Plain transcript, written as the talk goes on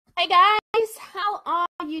Hey guys, how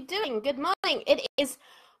are you doing? Good morning. It is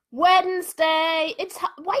Wednesday.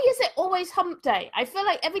 Why is it always hump day? I feel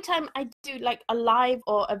like every time I do like a live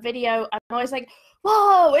or a video, I'm always like,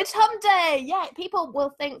 whoa, it's hump day. Yeah, people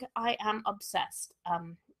will think I am obsessed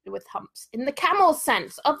with humps in the camel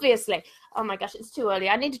sense, obviously. Oh my gosh, it's too early.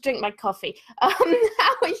 I need to drink my coffee. How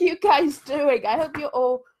are you guys doing? I hope you're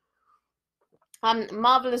all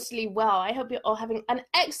marvelously well. I hope you're all having an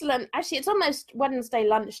excellent, actually it's almost Wednesday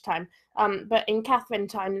lunchtime, but in Catherine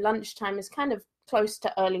time, lunchtime is kind of close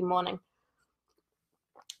to early morning.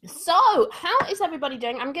 So how is everybody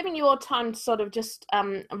doing? I'm giving you all time to sort of just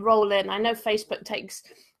roll in. I know Facebook takes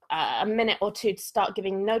a minute or two to start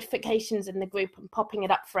giving notifications in the group and popping it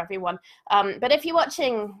up for everyone. But if you're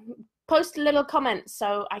watching, post a little comment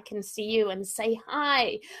so I can see you and say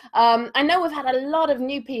hi. I know we've had a lot of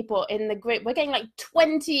new people in the group. We're getting like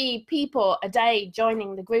 20 people a day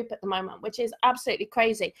joining the group at the moment, which is absolutely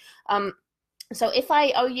crazy. So if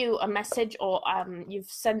I owe you a message or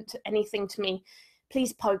you've sent anything to me,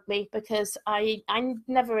 please poke me, because I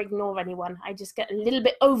never ignore anyone. I just get a little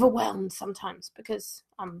bit overwhelmed sometimes because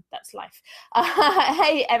that's life.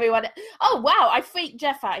 Hey, everyone. Oh, wow, I freaked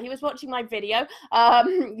Jeff out. He was watching my video.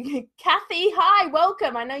 Kathy, hi,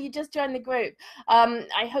 welcome. I know you just joined the group.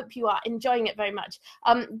 I hope you are enjoying it very much.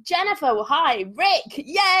 Jennifer, hi. Rick,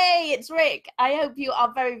 yay, it's Rick. I hope you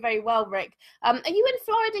are very, very well, Rick. Are you in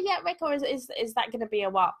Florida yet, Rick, or is that going to be a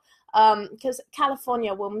while? Because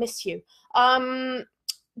California will miss you.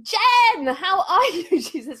 Jen, how are you?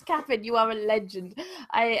 She says, Catherine, you are a legend.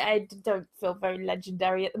 I don't feel very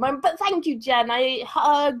legendary at the moment, but thank you, Jen.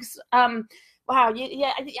 Hugs. Wow,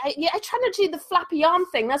 I try not to do the flappy arm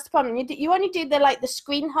thing. That's the problem. You only do the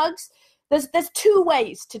screen hugs. There's two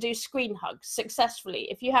ways to do screen hugs successfully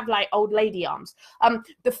if you have like old lady arms.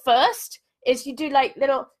 The first is you do like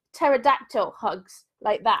little pterodactyl hugs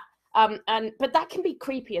like that. But that can be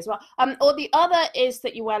creepy as well. Or the other is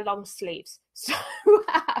that you wear long sleeves. So,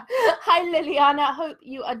 hi Liliana, hope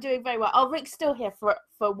you are doing very well. Oh, Rick's still here for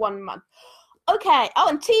 1 month. Okay. Oh,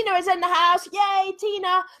 and Tina is in the house. Yay,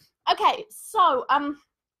 Tina. Okay, so I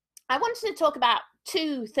wanted to talk about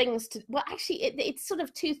two things. It's sort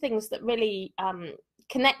of two things that really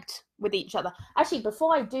connect with each other. Actually,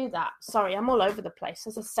 before I do that, sorry, I'm all over the place.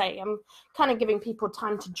 As I say, I'm kind of giving people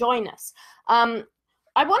time to join us.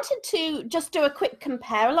 I wanted to just do a quick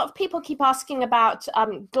compare. A lot of people keep asking about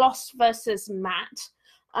gloss versus matte,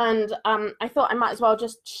 and I thought I might as well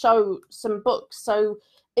just show some books. So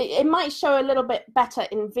it might show a little bit better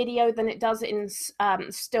in video than it does in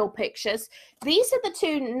still pictures. These are the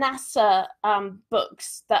two NASA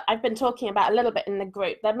books that I've been talking about a little bit in the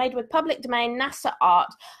group. They're made with public domain NASA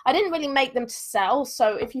art. I didn't really make them to sell,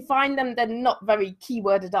 so if you find them, they're not very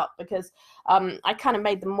keyworded up because I kind of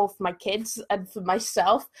made them more for my kids and for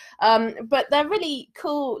myself. But they're really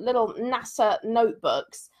cool little NASA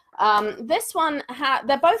notebooks. This one,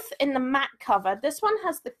 they're both in the matte cover. This one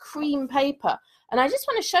has the cream paper. And I just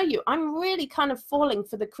want to show you, I'm really kind of falling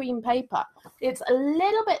for the cream paper. It's a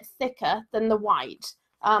little bit thicker than the white,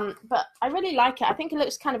 but I really like it. I think it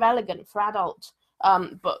looks kind of elegant for adult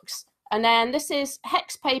books. And then this is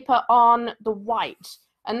hex paper on the white,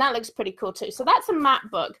 and that looks pretty cool too. So that's a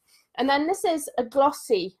matte book. And then this is a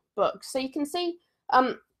glossy book. So you can see,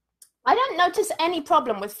 I don't notice any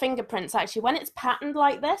problem with fingerprints, actually, when it's patterned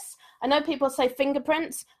like this. I know people say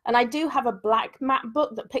fingerprints, and I do have a black matte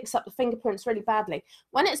book that picks up the fingerprints really badly.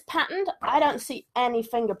 When it's patterned, I don't see any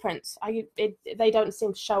fingerprints. They don't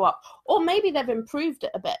seem to show up. Or maybe they've improved it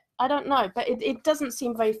a bit. I don't know, but it doesn't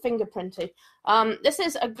seem very fingerprinty. This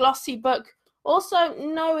is a glossy book. Also,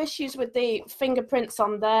 no issues with the fingerprints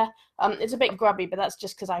on there. It's a bit grubby, but that's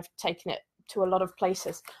just because I've taken it to a lot of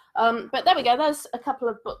places. But there we go. There's a couple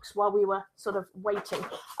of books while we were sort of waiting.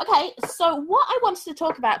 Okay, so what I wanted to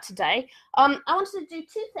talk about today, I wanted to do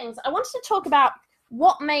two things. I wanted to talk about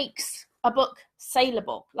what makes a book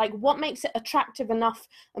saleable, like what makes it attractive enough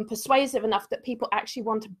and persuasive enough that people actually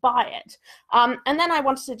want to buy it. And then I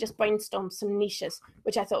wanted to just brainstorm some niches,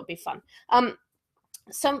 which I thought would be fun.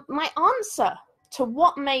 So my answer to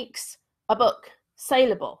what makes a book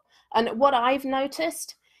saleable, and what I've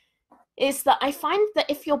noticed, is that I find that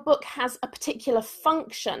if your book has a particular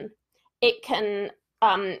function, it can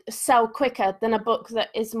sell quicker than a book that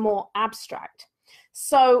is more abstract.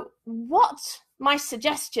 So what my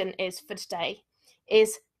suggestion is for today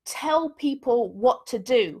is tell people what to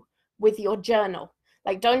do with your journal.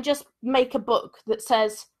 Like, don't just make a book that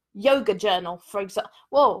says yoga journal, for example.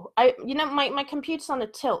 Whoa, my computer's on a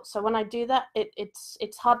tilt, so when I do that,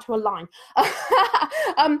 it's hard to align.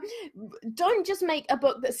 Don't just make a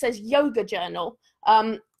book that says yoga journal.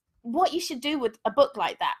 What you should do with a book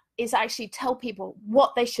like that is actually tell people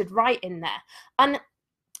what they should write in there. And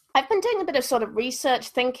I've been doing a bit of sort of research,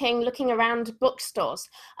 thinking, looking around bookstores,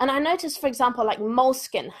 and I noticed, for example, like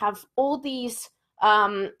Moleskine have all these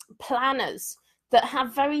planners that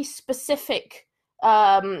have very specific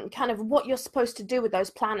kind of what you're supposed to do with those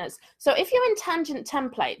planners. So if you're in tangent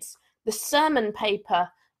templates, the sermon paper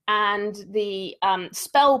and the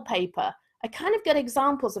spell paper are kind of good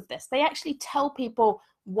examples of this. They actually tell people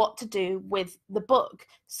what to do with the book.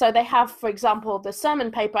 So they have, for example, the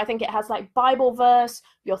sermon paper, I think it has like Bible verse,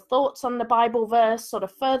 your thoughts on the Bible verse, sort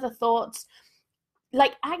of further thoughts,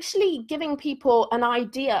 like actually giving people an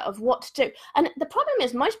idea of what to do. And the problem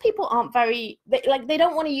is most people aren't they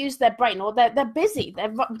don't want to use their brain, or they're busy.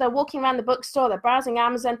 They're walking around the bookstore, they're browsing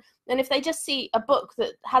Amazon, and if they just see a book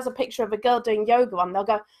that has a picture of a girl doing yoga on, they'll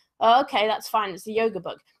go, oh, okay, that's fine, it's a yoga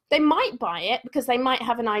book. They might buy it because they might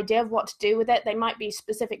have an idea of what to do with it. They might be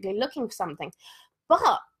specifically looking for something.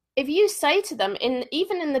 But if you say to them,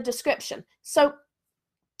 even in the description, so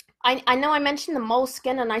I know I mentioned the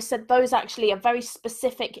Moleskine, and I said those actually are very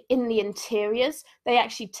specific in the interiors. They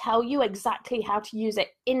actually tell you exactly how to use it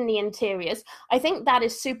in the interiors. I think that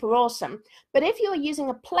is super awesome. But if you're using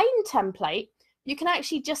a plain template, you can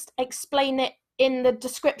actually just explain it in the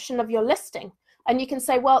description of your listing. And you can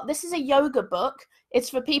say, well, this is a yoga book. It's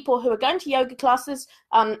for people who are going to yoga classes,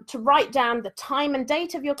 to write down the time and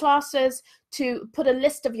date of your classes, to put a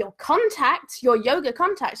list of your contacts, your yoga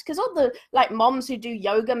contacts, because all the like moms who do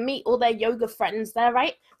yoga meet all their yoga friends there,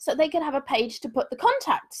 right? So they could have a page to put the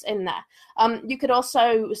contacts in there. You could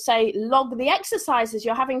also say, log the exercises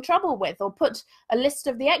you're having trouble with, or put a list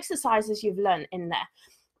of the exercises you've learned in there.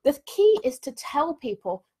 The key is to tell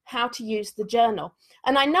people how to use the journal.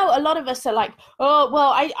 And I know a lot of us are like, oh,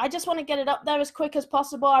 well, I just want to get it up there as quick as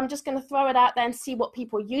possible. I'm just going to throw it out there and see what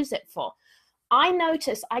people use it for. I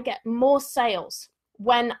notice I get more sales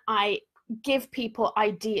when I give people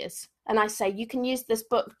ideas. And I say, you can use this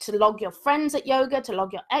book to log your friends at yoga, to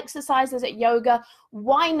log your exercises at yoga.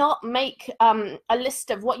 Why not make a list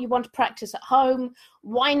of what you want to practice at home?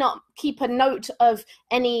 Why not keep a note of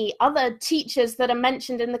any other teachers that are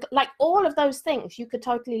mentioned in like all of those things you could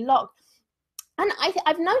totally log. And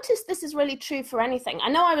I've noticed this is really true for anything. I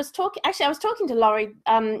know I was talking to Laurie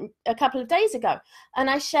a couple of days ago, and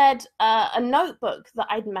I shared a notebook that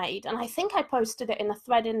I'd made, and I think I posted it in a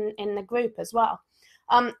thread in the group as well.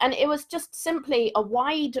 And it was just simply a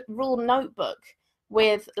wide rule notebook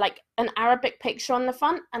with like an Arabic picture on the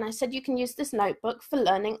front. And I said, you can use this notebook for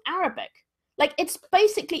learning Arabic. Like it's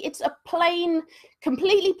a plain,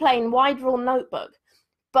 completely plain wide rule notebook.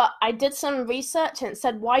 But I did some research and it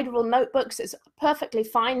said wide rule notebooks is perfectly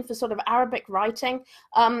fine for sort of Arabic writing.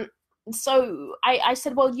 So I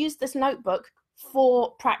said, well, use this notebook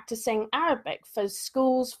for practicing Arabic, for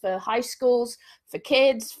schools, for high schools, for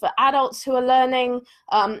kids, for adults who are learning.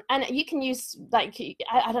 And you can use like,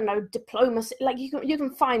 I don't know, diplomacy, like you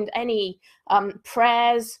can find any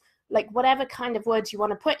prayers, like whatever kind of words you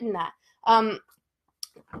want to put in there.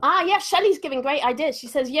 Yeah, Shelley's giving great ideas. She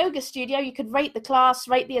says yoga studio, you could rate the class,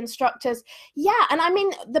 rate the instructors. Yeah, and I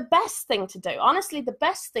mean, the best thing to do, honestly, the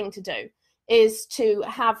best thing to do is to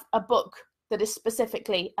have a book that is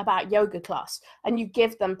specifically about yoga class, and you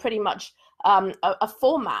give them pretty much a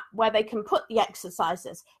format where they can put the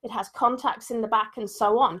exercises. It has contacts in the back and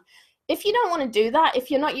so on. If you don't want to do that,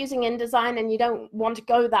 if you're not using InDesign and you don't want to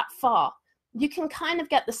go that far, you can kind of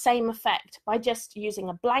get the same effect by just using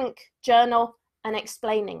a blank journal and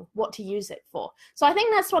explaining what to use it for. So I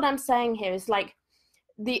think that's what I'm saying here is like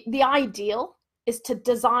the ideal is to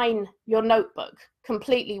design your notebook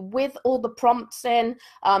completely with all the prompts in,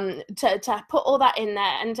 to put all that in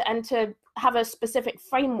there and to have a specific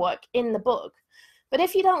framework in the book. But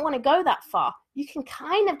if you don't want to go that far, you can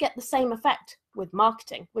kind of get the same effect with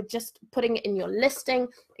marketing, with just putting it in your listing,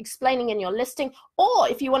 explaining in your listing, or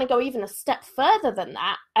if you want to go even a step further than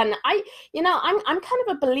that. And I'm kind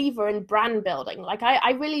of a believer in brand building. Like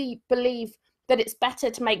I really believe that it's better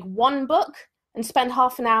to make one book and spend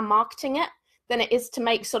half an hour marketing it than it is to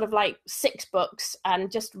make sort of like 6 books and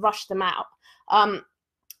just rush them out.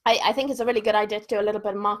 I think it's a really good idea to do a little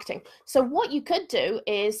bit of marketing. So what you could do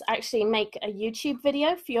is actually make a YouTube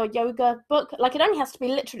video for your yoga book. Like it only has to be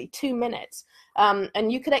literally 2 minutes.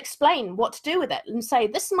 And you could explain what to do with it and say,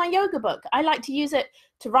 this is my yoga book. I like to use it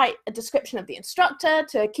to write a description of the instructor,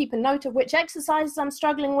 to keep a note of which exercises I'm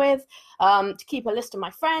struggling with, to keep a list of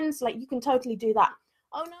my friends. Like you can totally do that.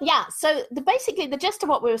 Oh, no. Yeah, so basically the gist of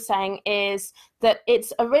what we were saying is that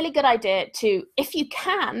it's a really good idea to, if you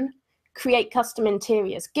can, create custom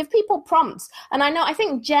interiors. Give people prompts. And I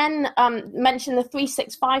think Jen mentioned the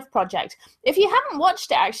 365 project. If you haven't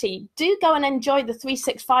watched it, actually, do go and enjoy the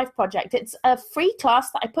 365 project. It's a free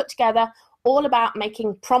class that I put together all about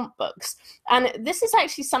making prompt books. And this is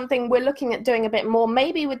actually something we're looking at doing a bit more,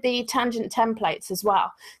 maybe with the tangent templates as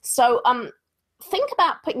well. So think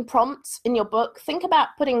about putting prompts in your book. Think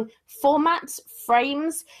about putting formats,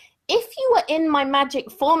 frames. If you were in my magic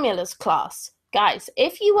formulas class, guys,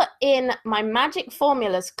 if you were in my magic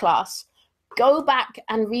formulas class, go back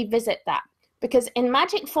and revisit that. Because in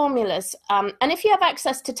magic formulas, and if you have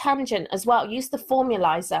access to tangent as well, use the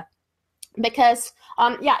formulizer. Because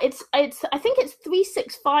it's I think it's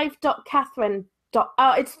 365.catherine.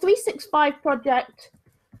 It's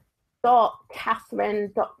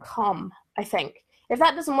 365project.catherine.com. I think. If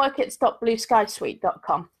that doesn't work, it's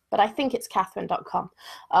 .blueskysuite.com. But I think it's Catherine.com.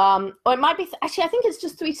 Or it might be actually I think it's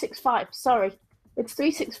just 365. Sorry, it's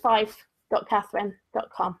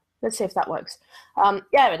 365.catherine.com. Let's see if that works.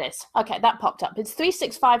 Yeah, it is. Okay, that popped up. It's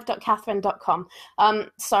 365.catherine.com.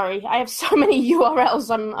 Sorry, I have so many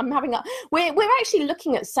URLs. I'm having a. We're actually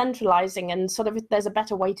looking at centralizing and sort of if there's a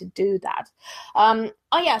better way to do that.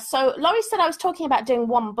 Oh yeah. So Laurie said I was talking about doing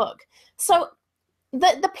one book. So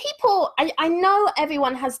the people I know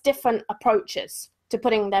everyone has different approaches to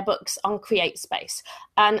putting their books on CreateSpace,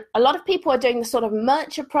 and a lot of people are doing the sort of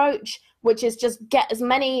merch approach, which is just get as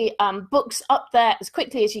many books up there as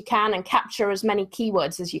quickly as you can and capture as many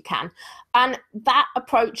keywords as you can. And that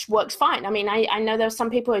approach works fine. I mean, I know there are some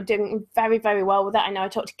people who are doing very, very well with it. I know I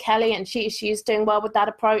talked to Kelly and she's doing well with that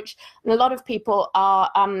approach. And a lot of people are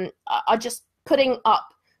just putting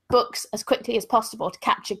up books as quickly as possible to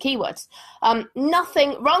capture keywords.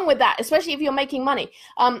 Nothing wrong with that, especially if you're making money.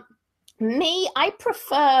 Me, I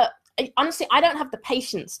prefer... Honestly, I don't have the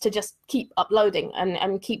patience to just keep uploading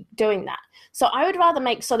and keep doing that. So I would rather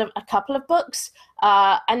make sort of a couple of books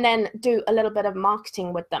and then do a little bit of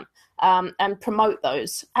marketing with them and promote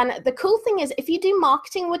those. And the cool thing is if you do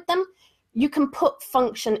marketing with them, you can put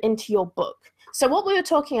function into your book. So what we were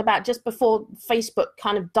talking about just before Facebook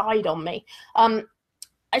kind of died on me,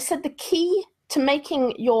 I said the key to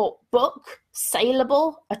making your book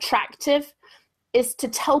saleable, attractive, is to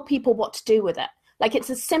tell people what to do with it. Like it's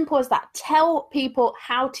as simple as that. Tell people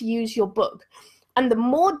how to use your book. And the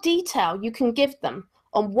more detail you can give them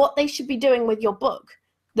on what they should be doing with your book,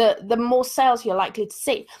 the more sales you're likely to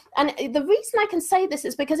see. And the reason I can say this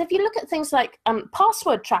is because if you look at things like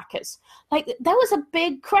password trackers, like there was a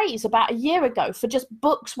big craze about a year ago for just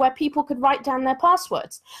books where people could write down their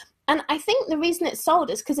passwords. And I think the reason it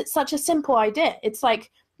sold is because it's such a simple idea. It's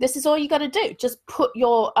like, this is all you got to do. Just put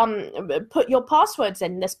your passwords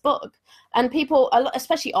in this book. And people,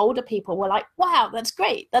 especially older people, were like, wow, that's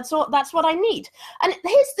great. That's what I need. And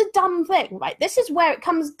here's the dumb thing, right? This is where it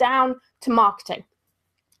comes down to marketing.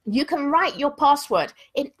 You can write your password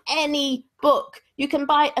in any book. You can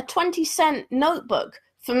buy a 20-cent notebook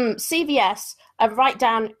from CVS and write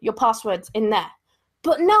down your passwords in there.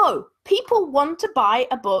 But no, people want to buy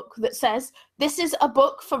a book that says, this is a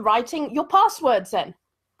book for writing your passwords in.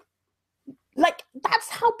 Like, that's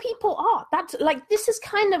how people are. That's like, this is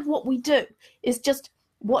kind of what we do, is just,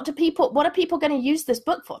 what are people going to use this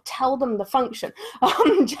book for? Tell them the function.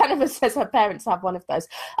 Jennifer says her parents have one of those.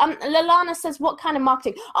 Lalana says, what kind of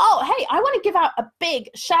marketing? Oh, hey, I want to give out a big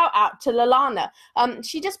shout out to Lalana.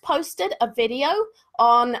 She just posted a video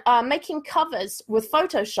on making covers with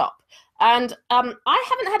Photoshop. And I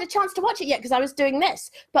haven't had a chance to watch it yet because I was doing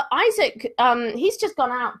this. But Isaac, he's just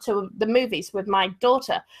gone out to the movies with my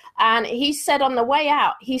daughter. And he said on the way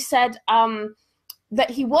out, he said that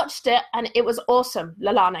he watched it and it was awesome,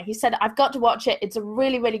 Lalana. He said, I've got to watch it. It's a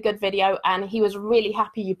really, really good video. And he was really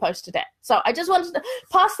happy you posted it. So I just wanted to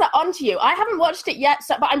pass that on to you. I haven't watched it yet,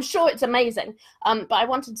 but I'm sure it's amazing. But I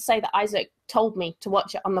wanted to say that Isaac told me to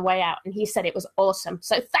watch it on the way out. And he said it was awesome.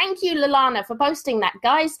 So thank you, Lalana, for posting that.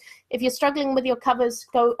 Guys, if you're struggling with your covers,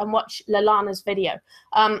 go and watch Lalana's video.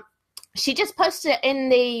 She just posted it in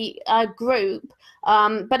the group,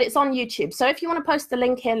 but it's on YouTube. So if you want to post the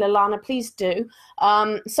link here, Lalana, please do.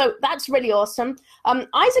 So that's really awesome.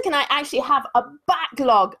 Isaac and I actually have a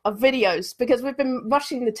backlog of videos because we've been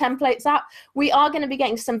rushing the templates out. We are going to be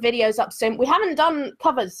getting some videos up soon. We haven't done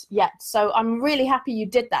covers yet, so I'm really happy you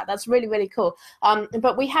did that. That's really, really cool.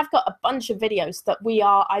 But we have got a bunch of videos that we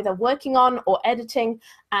are either working on or editing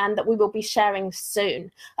and that we will be sharing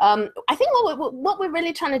soon. I think what we're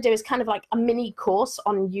really trying to do is kind of like a mini course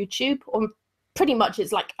on YouTube, or pretty much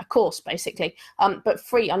it's like a course basically, but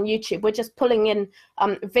free on YouTube. We're just pulling in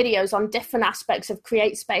videos on different aspects of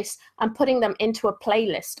CreateSpace and putting them into a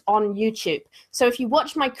playlist on YouTube. So if you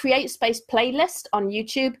watch my CreateSpace playlist on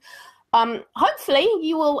YouTube, hopefully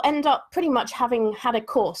you will end up pretty much having had a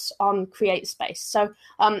course on CreateSpace. So,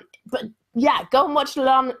 but yeah, go and watch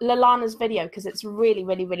Lilana's video because it's really,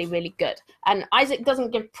 really, really, really good. And Isaac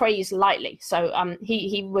doesn't give praise lightly, so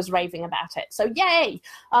he was raving about it. So yay!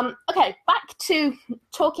 Okay, back to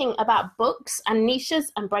talking about books and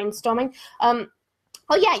niches and brainstorming.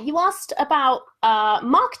 Oh yeah, you asked about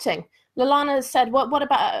marketing. Lilana said, "What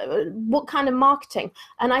about what kind of marketing?"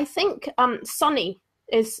 And I think Sunny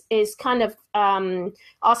is kind of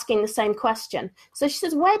asking the same question. So she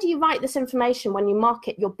says, where do you write this information when you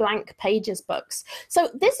market your blank pages books? So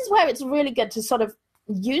this is where it's really good to sort of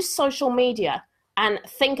use social media and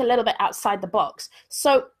think a little bit outside the box.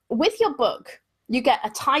 So with your book, you get a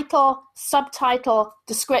title, subtitle,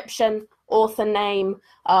 description, author name,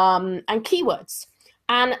 and keywords.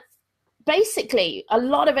 And basically, a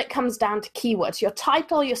lot of it comes down to keywords. Your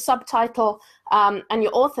title, your subtitle, and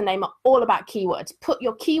your author name are all about keywords. Put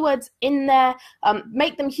your keywords in there,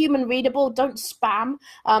 make them human readable, don't spam.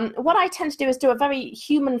 What I tend to do is do a very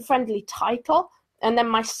human-friendly title, and then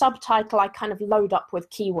my subtitle I kind of load up with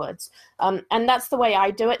keywords. And that's the way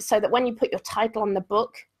I do it, so that when you put your title on the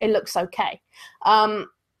book, it looks okay.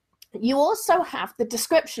 You also have the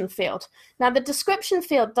description field. Now, the description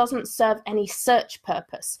field doesn't serve any search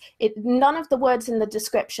purpose. None of the words in the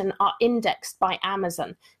description are indexed by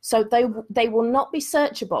Amazon, so they will not be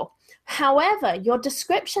searchable. However, your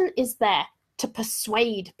description is there to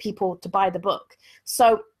persuade people to buy the book.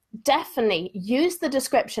 So definitely use the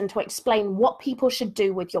description to explain what people should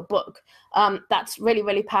do with your book. That's really,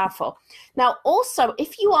 really powerful. Now, also,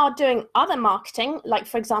 if you are doing other marketing, like,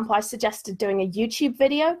 for example, I suggested doing a YouTube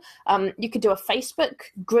video, you could do a Facebook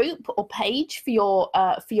group or page for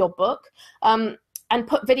your book, and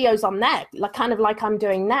put videos on there, kind of like I'm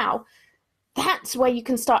doing now. That's where you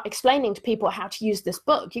can start explaining to people how to use this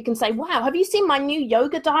book. You can say, wow, have you seen my new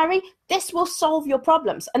yoga diary? This will solve your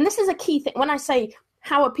problems. And this is a key thing. When I say,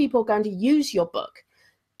 how are people going to use your book?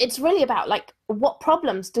 It's really about, like, what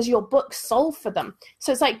problems does your book solve for them?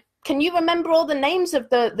 So it's like, can you remember all the names of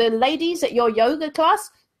the ladies at your yoga class?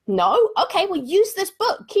 No? Okay, well, use this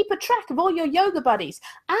book. Keep a track of all your yoga buddies.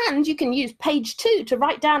 And you can use page 2 to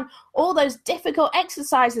write down all those difficult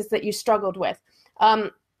exercises that you struggled with.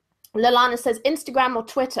 Lilana says Instagram or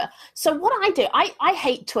Twitter. So what I do, I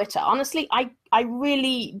hate Twitter. Honestly, I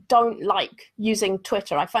really don't like using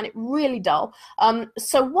Twitter. I find it really dull.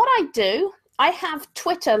 So what I do, I have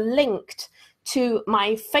Twitter linked to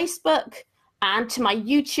my Facebook and to my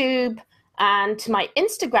YouTube and to my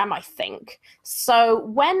Instagram, I think. So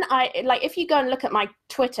when if you go and look at my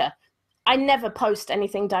Twitter, I never post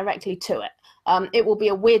anything directly to it. It will be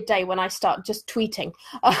a weird day when I start just tweeting.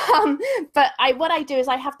 But what I do is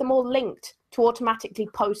I have them all linked to automatically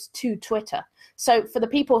post to Twitter. So for the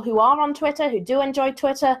people who are on Twitter, who do enjoy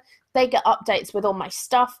Twitter, they get updates with all my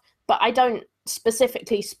stuff, but I don't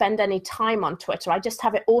specifically spend any time on Twitter. I just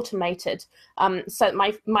have it automated. So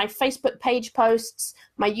my Facebook page posts,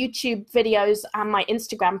 my YouTube videos, and my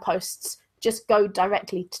Instagram posts just go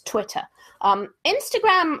directly to Twitter.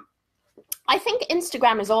 Instagram, I think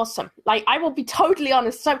Instagram is awesome. Like, I will be totally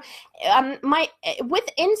honest. So with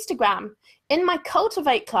Instagram, in my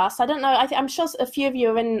Cultivate class, I don't know, I'm sure a few of you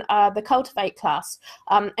are in the Cultivate class.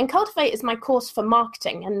 And Cultivate is my course for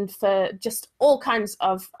marketing and for just all kinds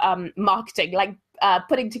of marketing, like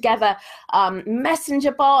putting together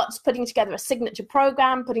messenger bots, putting together a signature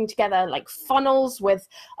program, putting together like funnels with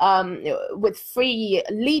free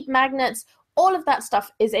lead magnets. All of that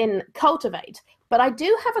stuff is in Cultivate. But I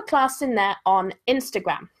do have a class in there on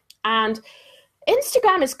Instagram. And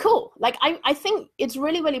Instagram is cool. Like, I think it's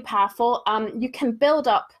really, really powerful. You can build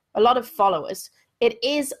up a lot of followers. It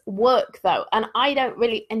is work, though, and I don't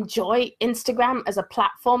really enjoy Instagram as a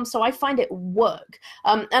platform, so I find it work.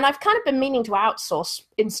 And I've kind of been meaning to outsource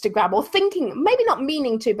Instagram, or thinking, maybe not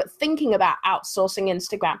meaning to, but thinking about outsourcing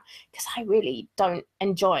Instagram, because I really don't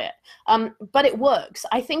enjoy it. But it works.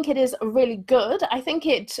 I think it is really good. I think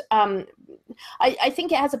it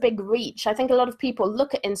has a big reach. I think a lot of people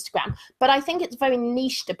look at Instagram, but I think it's very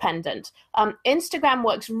niche dependent. Instagram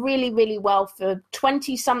works really, really well for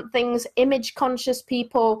 20-somethings, image-conscious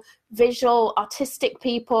people, visual, artistic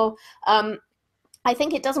people. I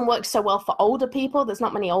think it doesn't work so well for older people. There's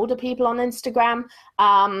not many older people on Instagram.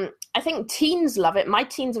 I think teens love it. My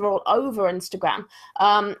teens are all over Instagram.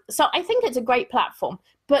 So I think it's a great platform,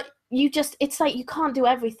 but it's like you can't do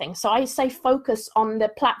everything. So I say focus on the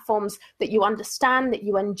platforms that you understand, that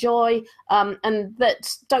you enjoy, and that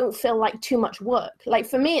don't feel like too much work. Like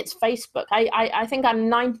for me, it's Facebook. I think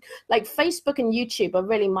like Facebook and YouTube are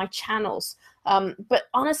really my channels. But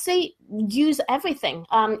honestly, use everything.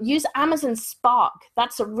 Use Amazon Spark.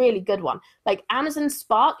 That's a really good one. Like Amazon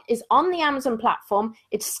Spark is on the Amazon platform.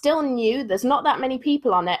 It's still new. There's not that many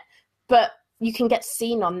people on it, but you can get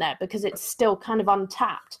seen on there because it's still kind of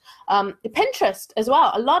untapped. Pinterest as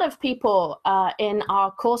well. A lot of people in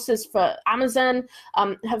our courses for Amazon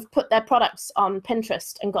have put their products on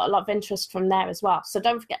Pinterest and got a lot of interest from there as well. So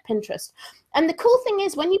don't forget Pinterest. And the cool thing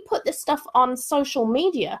is when you put this stuff on social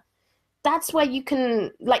media, that's where you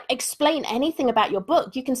can like explain anything about your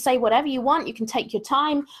book. You can say whatever you want. You can take your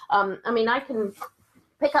time. I mean, I can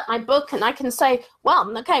pick up my book and I can say,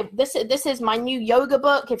 well, okay, this is my new yoga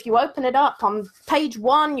book. If you open it up on page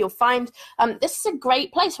 1, you'll find this is a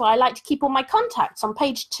great place where I like to keep all my contacts. On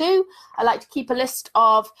page 2, I like to keep a list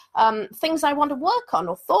of things I want to work on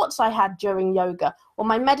or thoughts I had during yoga or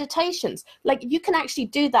my meditations. Like you can actually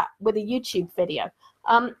do that with a YouTube video.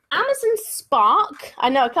 Amazon Spark, I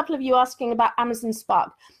know a couple of you asking about Amazon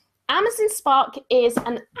Spark. Amazon Spark is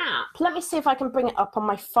an app. Let me see if I can bring it up on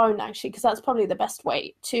my phone, actually, because that's probably the best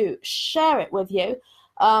way to share it with you.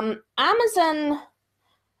 Amazon,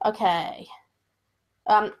 okay.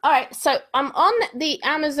 All right, so I'm on the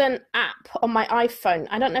Amazon app on my iPhone.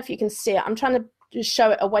 I don't know if you can see it. I'm trying to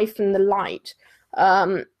show it away from the light.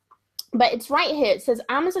 But it's right here. It says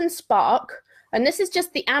Amazon Spark, and this is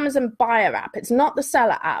just the Amazon buyer app. It's not the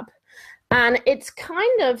seller app. And it's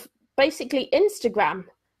kind of basically Instagram.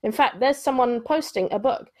 In fact, there's someone posting a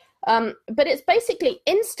book, but it's basically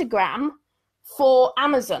Instagram for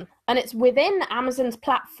Amazon, and it's within Amazon's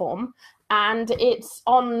platform, and it's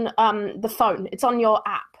on the phone. It's on your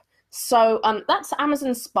app. So that's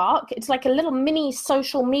Amazon Spark. It's like a little mini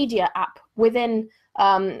social media app within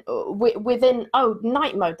night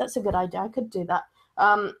mode. That's a good idea. I could do that.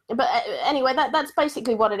 But anyway, that's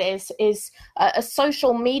basically what it is a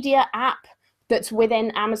social media app that's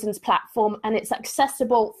within Amazon's platform, and it's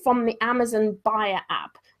accessible from the Amazon buyer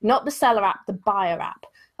app, not the seller app, the buyer app.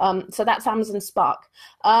 So that's Amazon Spark.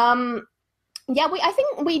 Yeah, I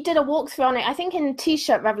think we did a walkthrough on it, I think in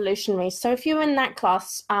T-shirt Revolutionaries. So if you're in that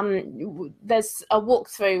class, there's a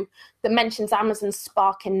walkthrough that mentions Amazon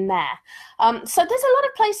Spark in there. So there's a lot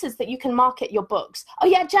of places that you can market your books. Oh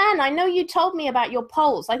yeah, Jan, I know you told me about your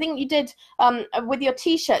polls. I think you did with your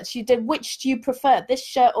T-shirts, you did which do you prefer, this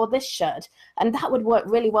shirt or this shirt? And that would work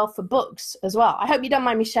really well for books as well. I hope you don't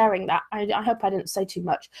mind me sharing that. I hope I didn't say too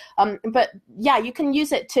much. But yeah, you can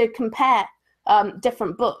use it to compare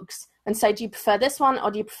different books and say, do you prefer this one or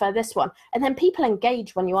do you prefer this one? And then people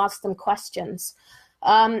engage when you ask them questions.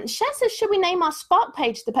 Cher says, should we name our Spark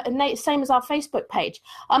page the same as our Facebook page?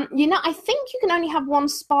 You know, I think you can only have one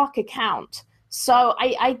Spark account. So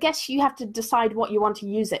I guess you have to decide what you want to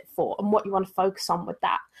use it for and what you want to focus on with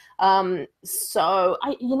that. So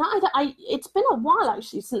it's been a while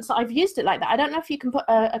actually since I've used it like that. I don't know if you can put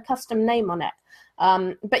a custom name on it.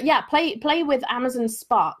 But yeah, play with Amazon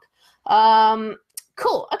Spark.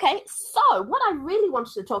 Cool. Okay, so what I really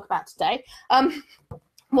wanted to talk about today,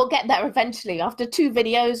 we'll get there eventually after 2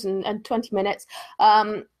 videos and 20 minutes.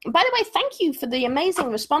 By the way, thank you for the amazing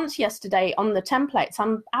response yesterday on the templates.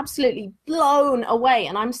 I'm absolutely blown away,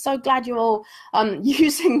 and I'm so glad you're all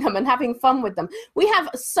using them and having fun with them. We have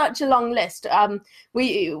such a long list.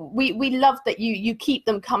 We love that you keep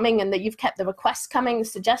them coming and that you've kept the requests coming, the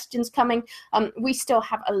suggestions coming. We still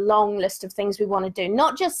have a long list of things we want to do,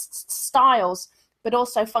 not just styles, but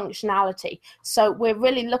also functionality. So we're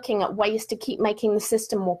really looking at ways to keep making the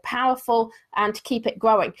system more powerful and to keep it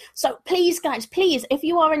growing. So please, guys, please, if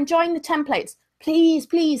you are enjoying the templates,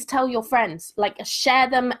 please tell your friends, like share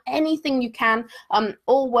them, anything you can.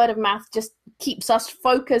 All word of mouth just keeps us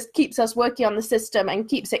focused, keeps us working on the system, and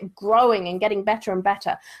keeps it growing and getting better and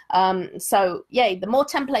better. So yay, the more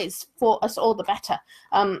templates for us all, the better.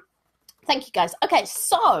 Thank you, guys. Okay,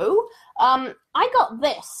 so I got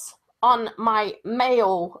this on my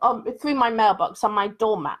mail, through my mailbox on my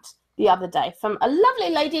doormat the other day from a lovely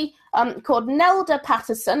lady called Nelda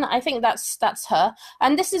Patterson. I think that's her.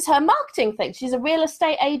 And this is her marketing thing. She's a real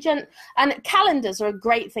estate agent, and calendars are a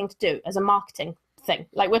great thing to do as a marketing thing.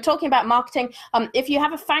 Like, we're talking about marketing. If you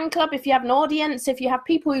have a fan club, if you have an audience, if you have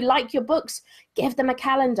people who like your books, give them a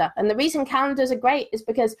calendar. And the reason calendars are great is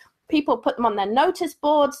because people put them on their notice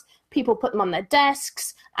boards, people put them on their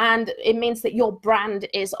desks, and it means that your brand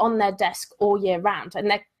is on their desk all year round, and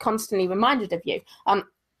they're constantly reminded of you.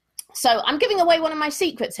 So I'm giving away one of my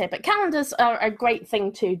secrets here, but calendars are a great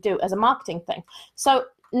thing to do as a marketing thing. So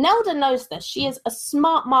Nelda knows this. She is a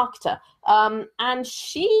smart marketer, and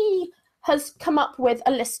she has come up with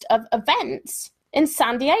a list of events in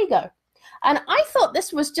San Diego. And I thought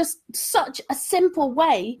this was just such a simple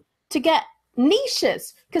way to get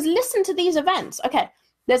niches, because listen to these events. Okay,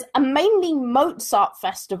 there's a mainly Mozart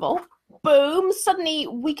festival. Boom, suddenly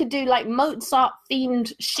we could do like Mozart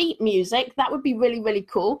themed sheet music. That would be really, really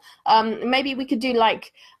cool. Maybe we could do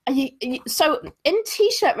like, so in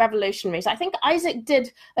T-shirt revolutionaries, I think Isaac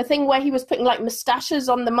did a thing where he was putting like mustaches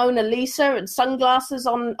on the Mona Lisa and sunglasses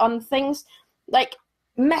on things. Like,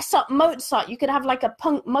 mess up Mozart. You could have like a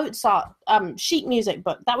punk Mozart sheet music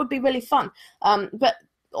book. That would be really fun.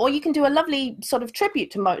 Or you can do a lovely sort of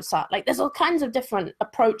tribute to Mozart. Like, there's all kinds of different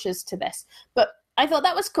approaches to this. But I thought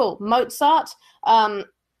that was cool. Mozart,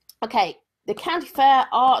 okay, the county fair,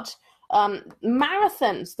 art,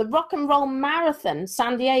 marathons, the rock and roll marathon,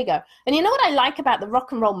 San Diego. And you know what I like about the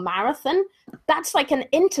rock and roll marathon? That's like an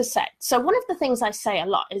intersect. So one of the things I say a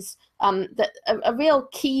lot is that a real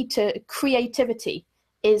key to creativity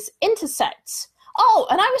is intersects. Oh,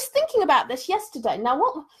 and I was thinking about this yesterday. Now,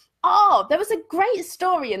 there was a great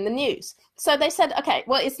story in the news. So they said, okay,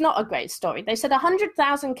 well, it's not a great story. They said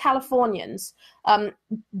 100,000 Californians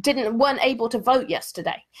weren't able to vote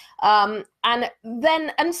yesterday. And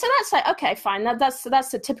so that's like, okay, fine.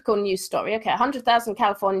 That's a typical news story. Okay, 100,000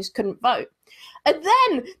 Californians couldn't vote. And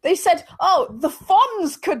then they said, oh, the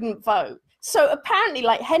Fonz couldn't vote. So apparently,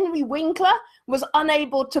 like, Henry Winkler was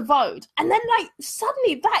unable to vote. And then, like,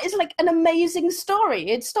 suddenly that is, like, an amazing story.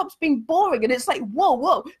 It stops being boring. And it's like,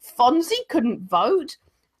 whoa, Fonzie couldn't vote?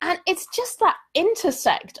 And it's just that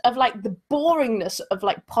intersect of, like, the boringness of,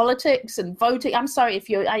 like, politics and voting. I'm sorry if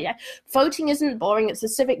you're... voting isn't boring. It's a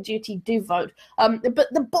civic duty. Do vote. But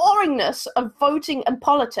the boringness of voting and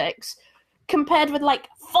politics compared with, like,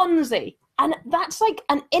 Fonzie. And that's like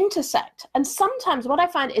an intersect. And sometimes what I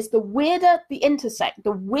find is the weirder the intersect,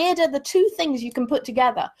 the weirder the two things you can put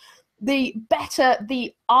together, the better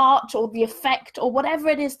the art or the effect or whatever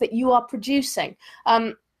it is that you are producing.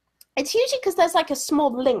 It's usually because there's like a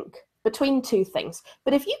small link between two things.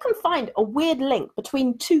 But if you can find a weird link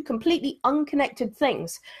between two completely unconnected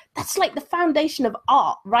things, that's like the foundation of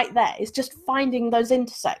art right there, is just finding those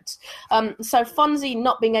intersects. So Fonzie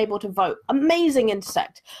not being able to vote, amazing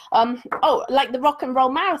intersect. Like the rock and roll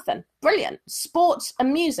marathon, brilliant. Sports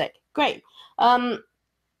and music, great.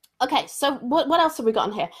 Okay, so what else have we got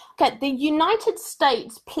on here? Okay, the United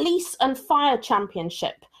States Police and Fire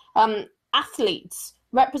Championship, athletes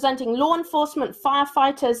representing law enforcement,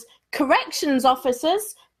 firefighters, corrections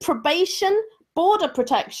officers, probation, border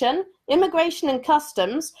protection, immigration and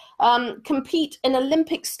customs, compete in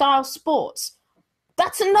Olympic-style sports.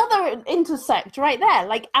 That's another intersect right there,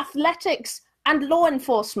 like athletics and law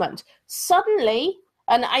enforcement. Suddenly,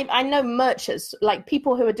 and I know merchers, like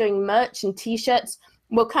people who are doing merch and T-shirts,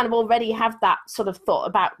 will kind of already have that sort of thought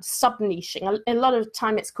about sub-niching. A lot of the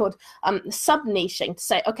time it's called sub-niching, to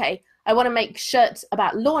say, okay, I want to make shirts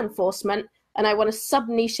about law enforcement, and I want to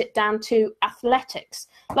sub-niche it down to athletics.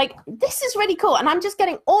 Like, this is really cool. And I'm just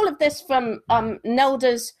getting all of this from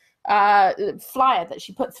Nelda's flyer that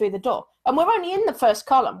she put through the door. And we're only in the first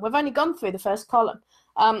column. We've only gone through the first column.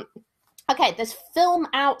 Okay, there's Film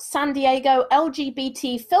Out San Diego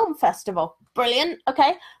LGBT Film Festival. Brilliant,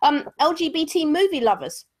 okay. LGBT movie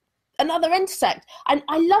lovers. Another intersect. And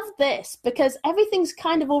I love this because everything's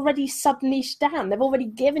kind of already sub-niched down. They've already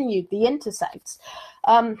given you the intersects.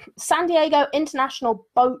 San Diego International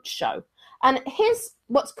Boat Show. And here's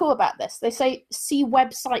what's cool about this. They say, see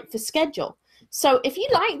website for schedule. So if you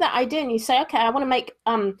like that idea and you say, okay, I want to make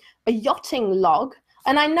a yachting log.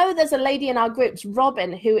 And I know there's a lady in our groups,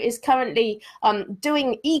 Robin, who is currently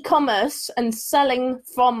doing e-commerce and selling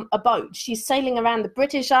from a boat. She's sailing around the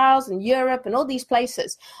British Isles and Europe and all these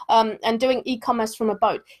places and doing e-commerce from a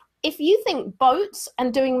boat. If you think boats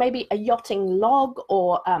and doing maybe a yachting log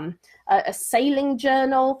or a sailing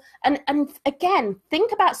journal, and again,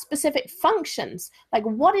 think about specific functions, like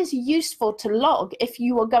what is useful to log if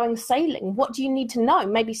you are going sailing? What do you need to know?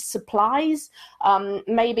 Maybe supplies,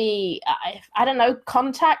 maybe, I don't know,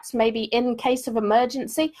 contacts, maybe in case of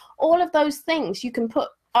emergency, all of those things you can put,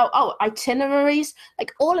 itineraries,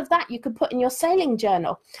 like all of that you could put in your sailing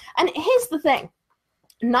journal. And here's the thing.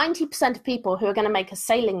 90% of people who are going to make a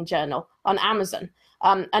sailing journal on Amazon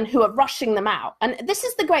and who are rushing them out. And this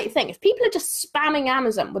is the great thing. If people are just spamming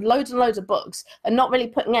Amazon with loads and loads of books and not really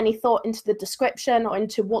putting any thought into the description or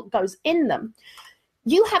into what goes in them,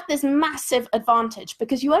 you have this massive advantage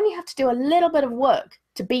because you only have to do a little bit of work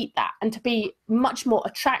to beat that and to be much more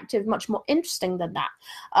attractive, much more interesting than that.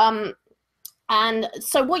 And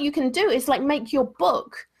so what you can do is like make your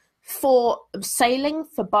book for sailing,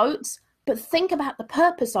 for boats, but think about the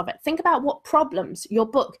purpose of it. Think about what problems your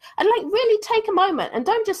book, and like really take a moment and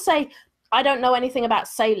don't just say, I don't know anything about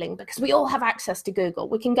sailing, because we all have access to Google.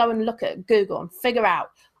 We can go and look at Google and figure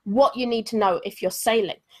out what you need to know if you're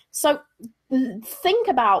sailing. So think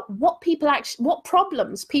about what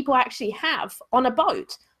problems people actually have on a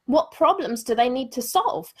boat. What problems do they need to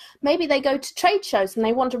solve? Maybe they go to trade shows and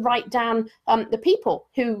they want to write down the people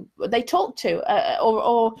who they talk to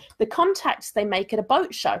or the contacts they make at a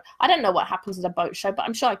boat show. I don't know what happens at a boat show, but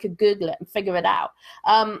I'm sure I could Google it and figure it out.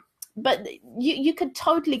 But you could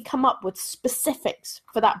totally come up with specifics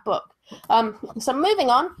for that book. So moving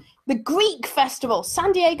on, the Greek Festival,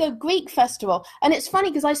 San Diego Greek Festival. And it's funny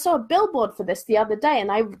because I saw a billboard for this the other day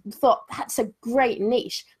and I thought that's a great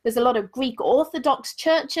niche. There's a lot of Greek Orthodox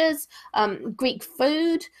churches, Greek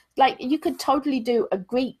food. Like you could totally do a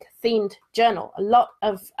Greek themed journal. A lot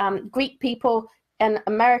of Greek people and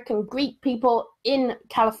American Greek people in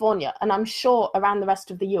California, and I'm sure around the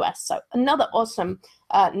rest of the US. So another awesome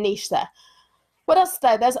niche there. What else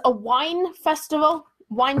there? There's a wine festival.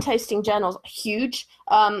 Wine tasting journals are huge.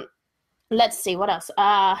 Let's see, what else?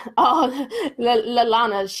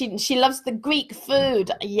 Lalana, she loves the Greek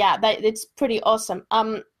food. Yeah, it's pretty awesome.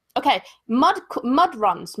 Okay, mud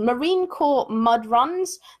runs, Marine Corps mud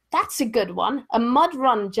runs. That's a good one. A mud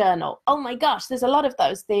run journal. Oh my gosh, there's a lot of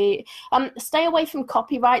those. Stay away from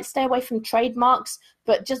copyright, stay away from trademarks,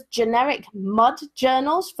 but just generic mud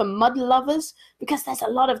journals for mud lovers, because there's a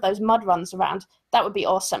lot of those mud runs around. That would be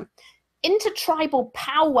awesome. Intertribal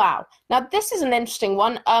powwow. Now, this is an interesting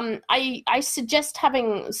one. I suggest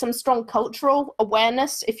having some strong cultural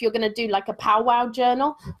awareness if you're going to do like a powwow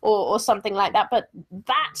journal or something like that. But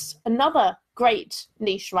that's another great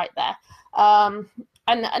niche right there.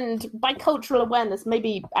 And by cultural awareness,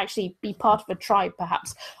 maybe actually be part of a tribe,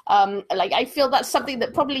 perhaps. Like I feel that's something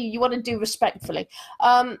that probably you want to do respectfully.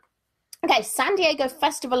 Okay, San Diego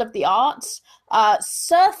Festival of the Arts,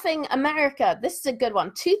 Surfing America. This is a good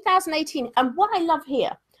one, 2018. And what I love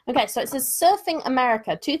here, okay, so it says Surfing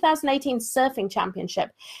America, 2018 Surfing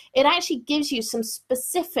Championship. It actually gives you some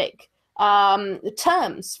specific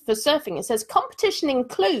terms for surfing. It says competition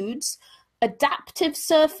includes adaptive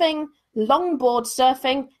surfing, longboard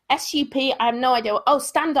surfing, SUP, I have no idea. Oh,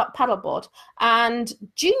 stand-up paddleboard, and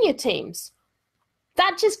junior teams.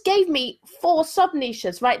 That just gave me 4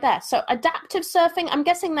 sub-niches right there. So adaptive surfing, I'm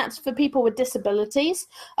guessing that's for people with disabilities.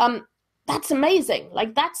 That's amazing.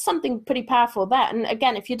 Like that's something pretty powerful there. And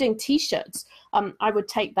again, if you're doing T-shirts, I would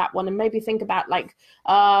take that one and maybe think about like,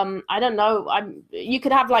 I don't know, you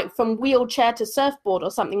could have like from wheelchair to surfboard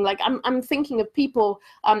or something. Like I'm thinking of people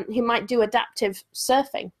who might do adaptive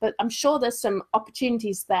surfing, but I'm sure there's some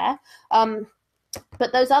opportunities there.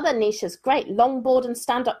 But those other niches, great, longboard and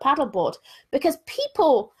stand-up paddleboard, because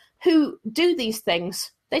people who do these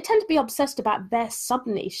things, they tend to be obsessed about their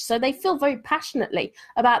sub-niche. So they feel very passionately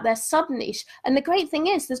about their sub-niche. And the great thing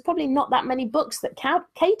is there's probably not that many books that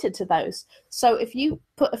cater to those. So if you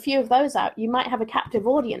put a few of those out, you might have a captive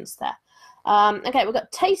audience there. Okay, we've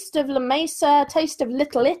got Taste of La Mesa, Taste of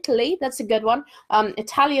Little Italy. That's a good one.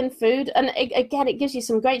 Italian food. And again, it gives you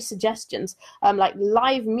some great suggestions, like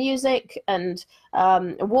live music and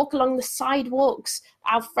walk along the sidewalks,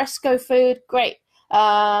 al fresco food. Great.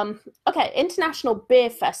 Okay, International Beer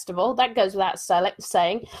Festival. That goes without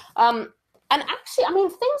saying. And actually, I mean,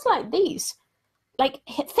 things like these, like,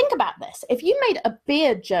 think about this. If you made a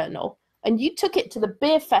beer journal, and you took it to the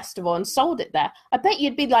beer festival and sold it there, I bet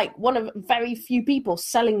you'd be like one of very few people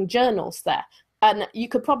selling journals there. And you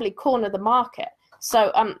could probably corner the market.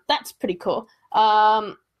 So that's pretty cool.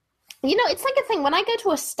 You know, it's like a thing. When I go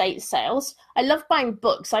to estate sales, I love buying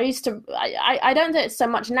books. I don't do it so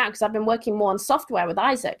much now because I've been working more on software with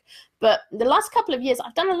Isaac. But the last couple of years,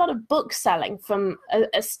 I've done a lot of book selling from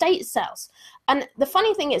estate sales. And the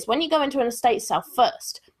funny thing is, when you go into an estate sale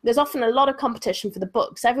first, there's often a lot of competition for the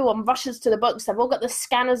books. Everyone rushes to the books. They've all got the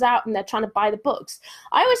scanners out and they're trying to buy the books.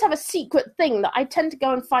 I always have a secret thing that I tend to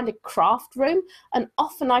go and find a craft room. And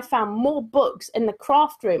often I found more books in the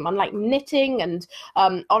craft room on like knitting and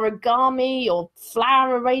origami or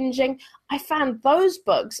flower arranging. I found those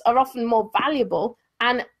books are often more valuable.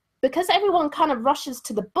 And because everyone kind of rushes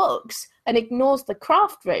to the books and ignores the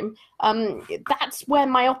craft room, that's where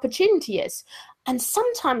my opportunity is. And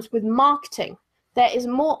sometimes with marketing, there is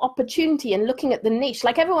more opportunity in looking at the niche.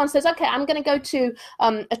 Like everyone says, okay, I'm going to go to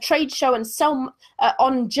a trade show and sell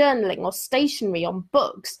on journaling or stationery on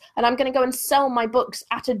books, and I'm going to go and sell my books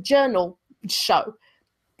at a journal show.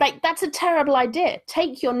 Like, that's a terrible idea.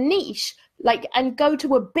 Take your niche, like, and go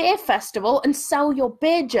to a beer festival and sell your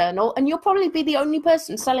beer journal, and you'll probably be the only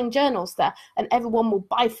person selling journals there, and everyone will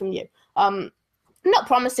buy from you. I'm not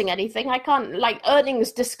promising anything. I can't, like,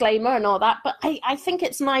 earnings disclaimer and all that, but I think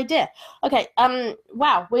it's an idea. Okay,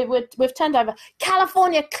 wow, we've turned over.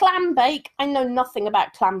 California clam bake. I know nothing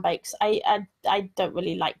about clam bakes. I don't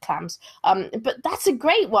really like clams, but that's a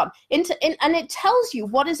great one. And it tells you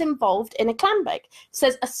what is involved in a clam bake. It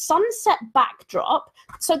says a sunset backdrop.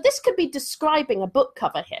 So this could be describing a book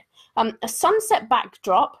cover here. A sunset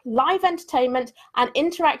backdrop, live entertainment, and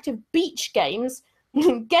interactive beach games.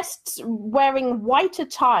 Guests wearing white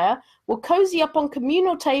attire will cozy up on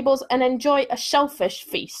communal tables and enjoy a shellfish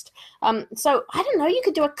feast. So I don't know, you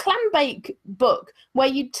could do a clam bake book where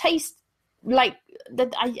you taste, like,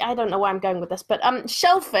 I don't know where I'm going with this, but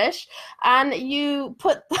shellfish, and you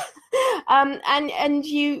put and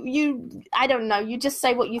you I don't know, you just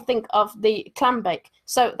say what you think of the clam bake.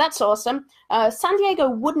 So that's awesome. San Diego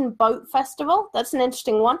Wooden Boat Festival, that's an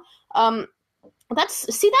interesting one.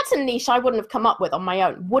 That's a niche I wouldn't have come up with on my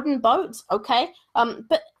own. Wooden boats, okay.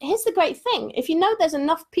 But here's the great thing. If you know there's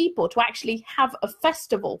enough people to actually have a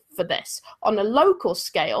festival for this on a local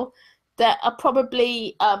scale, there are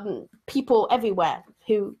probably people everywhere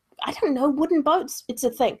who, I don't know, wooden boats, it's a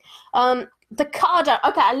thing. The Cardo,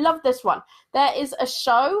 okay, I love this one. There is a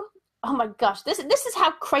show, oh my gosh, this is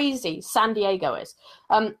how crazy San Diego is.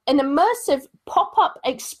 An immersive pop-up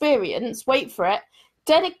experience, wait for it,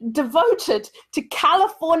 devoted to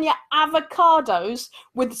California avocados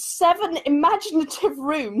with 7 imaginative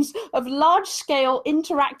rooms of large-scale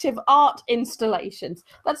interactive art installations.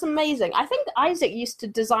 That's amazing. I think Isaac used to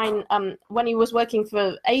design when he was working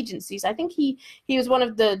for agencies. I think he was one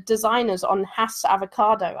of the designers on Hass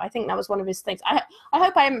Avocado. I think that was one of his things. I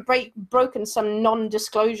hope I haven't broken some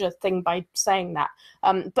non-disclosure thing by saying that.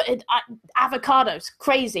 But avocados,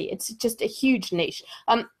 crazy. It's just a huge niche.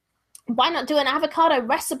 Why not do an avocado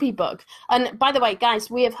recipe book? And by the way, guys,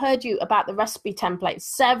 we have heard you about the recipe template.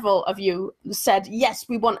 Several of you said, yes,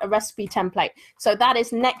 we want a recipe template. So that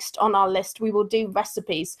is next on our list. We will do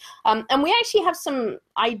recipes. And we actually have some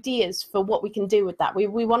ideas for what we can do with that. We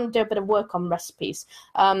want to do a bit of work on recipes.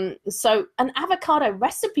 So an avocado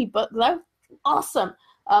recipe book, though, awesome.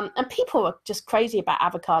 And people are just crazy about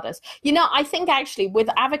avocados. You know, I think actually with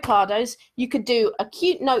avocados, you could do a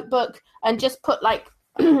cute notebook and just put, like,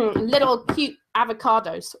 little cute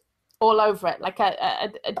avocados all over it. Like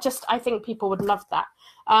I think people would love that.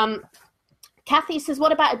 Kathy says,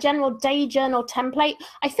 what about a general day journal template?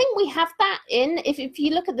 I think we have that in. If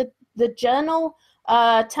you look at the journal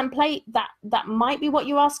template, that might be what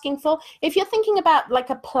you're asking for. If you're thinking about like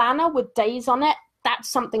a planner with days on it, that's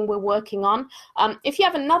something we're working on. If you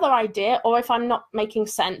have another idea, or if I'm not making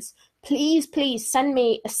sense, please send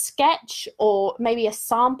me a sketch or maybe a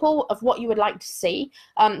sample of what you would like to see,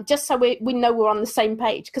 just so we know we're on the same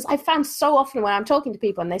page. Because I found so often when I'm talking to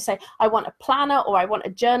people and they say, I want a planner or I want a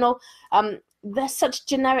journal, they're such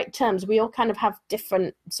generic terms. We all kind of have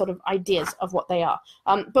different sort of ideas of what they are.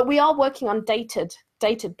 But we are working on dated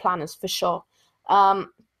planners for sure.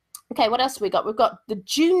 Okay, what else have we got? We've got the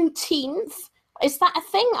Juneteenth. Is that a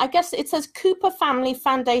thing? I guess it says Cooper Family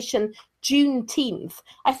Foundation Juneteenth.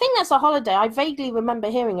 I think that's a holiday. I vaguely remember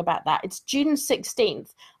hearing about that. It's June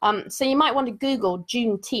 16th. So you might want to Google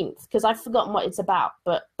Juneteenth, because I've forgotten what it's about,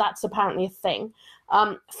 but that's apparently a thing.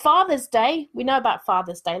 Father's Day. We know about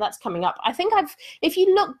Father's Day. That's coming up. I think if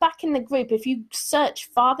you look back in the group, if you search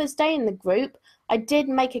Father's Day in the group, I did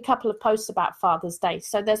make a couple of posts about Father's Day.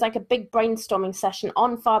 So there's like a big brainstorming session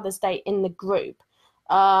on Father's Day in the group.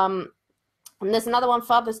 And there's another one,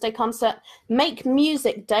 Father's Day concert. Make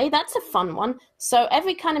Music Day, that's a fun one. So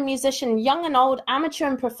every kind of musician, young and old, amateur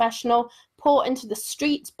and professional, pour into the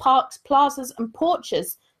streets, parks, plazas, and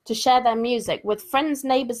porches to share their music with friends,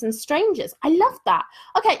 neighbors, and strangers. I love that.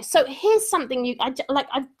 Okay, so here's something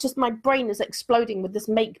my brain is exploding with this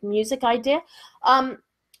make music idea.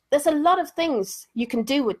 There's a lot of things you can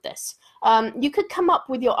do with this. You could come up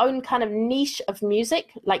with your own kind of niche of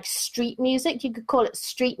music, like street music. You could call it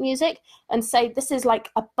street music and say this is like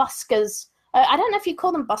a buskers. I don't know if you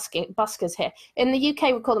call them buskers here. In the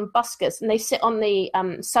UK, we call them buskers, and they sit on the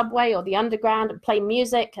subway or the underground and play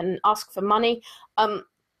music and ask for money.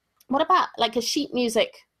 What about like a sheet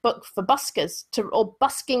music book for buskers, or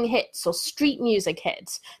busking hits or street music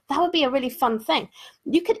hits? That would be a really fun thing.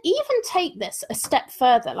 You could even take this a step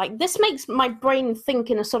further. Like, this makes my brain think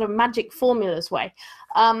in a sort of magic formulas way.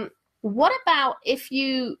 What about if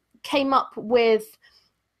you came up with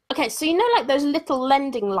Okay, so you know, like those little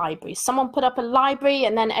lending libraries. Someone put up a library,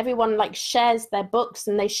 and then everyone like shares their books,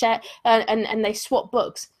 and they share and they swap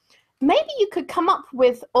books. Maybe you could come up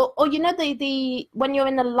with, or you know, the when you're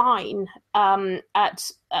in a line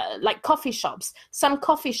at like coffee shops. Some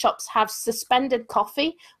coffee shops have suspended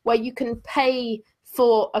coffee where you can pay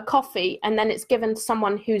for a coffee, and then it's given to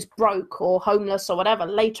someone who's broke or homeless or whatever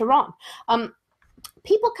later on.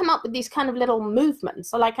 People come up with these kind of little movements.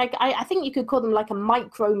 So like I think you could call them like a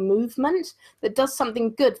micro movement that does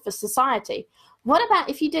something good for society. What about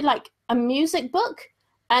if you did like a music book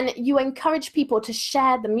and you encourage people to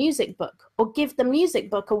share the music book or give the music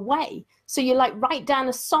book away? So you like write down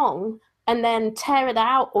a song and then tear it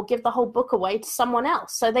out or give the whole book away to someone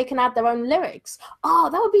else so they can add their own lyrics. Oh,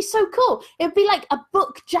 that would be so cool. It would be like a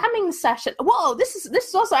book jamming session. Whoa, this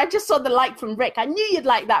is also, I just saw the like from Rick. I knew you'd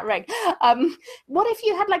like that, Rick. What if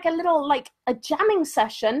you had like a little, like a jamming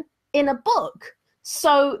session in a book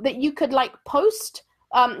so that you could like post,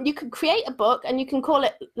 you could create a book and you can call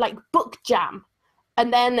it like Book Jam.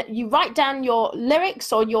 And then you write down your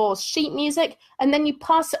lyrics or your sheet music, and then you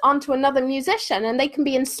pass it on to another musician, and they can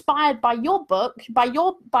be inspired by your book, by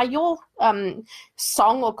your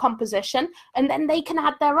song or composition, and then they can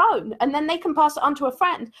add their own, and then they can pass it on to a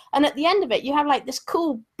friend. And at the end of it, you have like this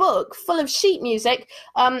cool book full of sheet music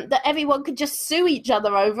that everyone could just sue each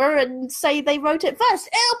other over and say they wrote it first.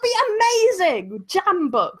 It'll be amazing. Jam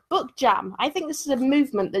book jam. I think this is a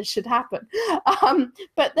movement that should happen.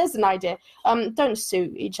 But there's an idea. Don't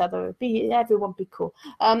sue each other. Everyone be cool.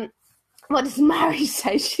 What does Mary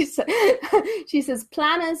say? She says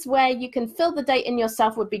planners where you can fill the date in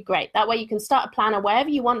yourself would be great. That way you can start a planner wherever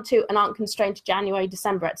you want to and aren't constrained to January,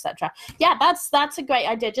 December, etc. Yeah, that's a great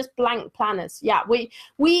idea. Just blank planners. Yeah,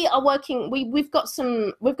 we are working. We've got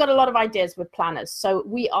a lot of ideas with planners. So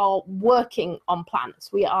we are working on planners.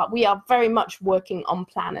 We are very much working on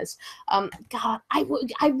planners. God,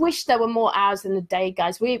 I wish there were more hours in the day,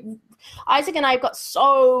 guys. Isaac and I have got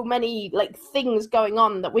so many like things going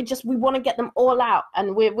on that we want to get them all out,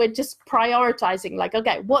 and we're just prioritizing like,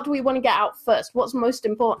 okay, what do we want to get out first? What's most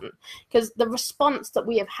important? Because the response that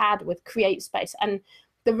we have had with CreateSpace and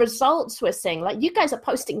the results we're seeing, like you guys are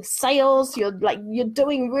posting sales, you're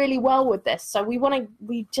doing really well with this. So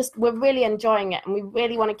we're really enjoying it, and we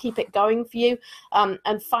really want to keep it going for you,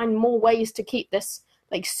 and find more ways to keep this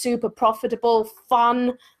like super profitable,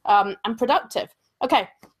 fun, and productive. Okay.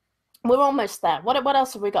 We're almost there. What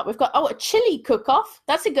else have we got? We've got, a chili cook-off.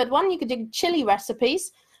 That's a good one. You could do chili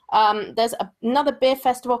recipes. There's another beer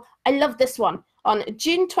festival. I love this one. On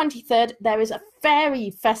June 23rd, there is a fairy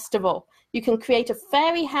festival. You can create a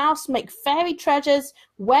fairy house, make fairy treasures,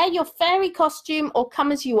 wear your fairy costume, or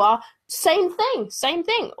come as you are. Same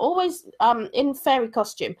thing. Always in fairy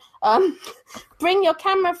costume. Bring your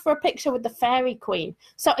camera for a picture with the fairy queen.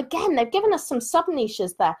 So again, they've given us some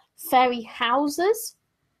sub-niches there. Fairy houses.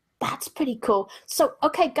 That's pretty cool. So,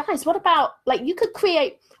 okay, guys, what about, like, you could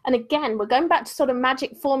create, and again, we're going back to sort of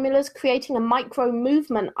magic formulas, creating a micro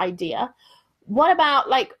movement idea. What about,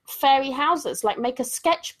 like, fairy houses? Like, make a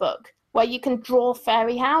sketchbook where you can draw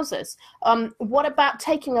fairy houses. What about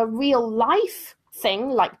taking a real life thing,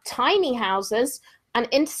 like tiny houses, and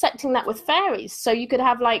intersecting that with fairies? So you could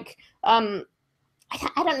have, like,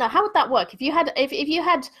 I don't know, how would that work? If you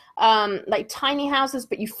had like tiny houses,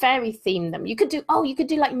 but you fairy themed them, you could do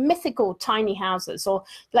like mythical tiny houses, or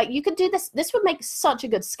like you could do this. This would make such a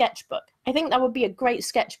good sketchbook. I think that would be a great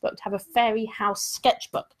sketchbook to have a fairy house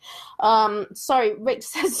sketchbook. Sorry, Rick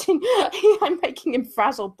says I'm making him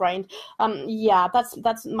frazzle brained. Yeah,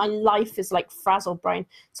 that's my life is like frazzle brain.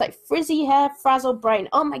 It's like frizzy hair, frazzle brain.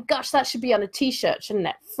 Oh my gosh, that should be on a t-shirt, shouldn't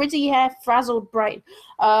it? Frizzy hair, frazzled brain.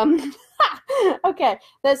 Okay,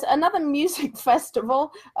 there's another music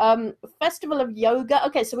festival, festival of yoga.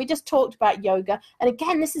 Okay, so we just talked about yoga, and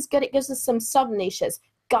again, this is good. It gives us some sub niches: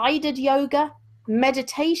 guided yoga,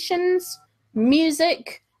 meditations,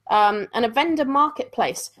 music, and a vendor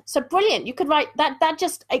marketplace. So brilliant. You could write that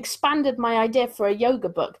just expanded my idea for a yoga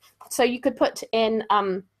book. So you could put in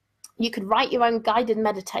you could write your own guided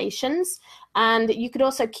meditations, and you could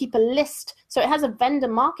also keep a list. So it has a vendor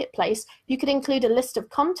marketplace. You could include a list of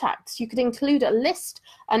contacts. You could include a list.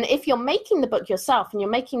 And if you're making the book yourself and you're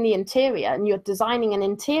making the interior and you're designing an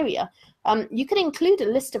interior, you could include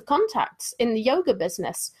a list of contacts in the yoga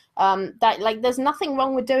business. That, like, there's nothing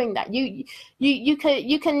wrong with doing that. You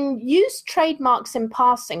can use trademarks in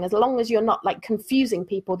passing as long as you're not like confusing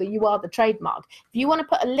people that you are the trademark. If you want to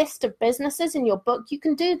put a list of businesses in your book, you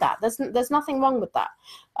can do that. There's nothing wrong with that.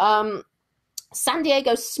 San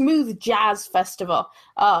Diego Smooth Jazz Festival.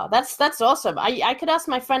 Oh, that's awesome. I could ask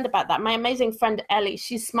my friend about that. My amazing friend Ellie.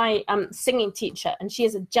 She's my singing teacher, and she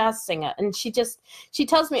is a jazz singer. And she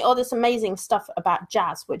tells me all this amazing stuff about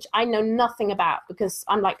jazz, which I know nothing about because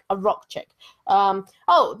I'm like a rock chick.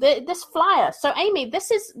 This flyer. So Amy,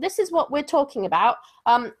 this is what we're talking about.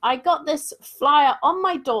 I got this flyer on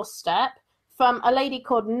my doorstep from a lady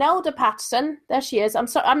called Nelda Patterson. There she is.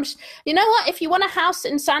 You know what? If you want a house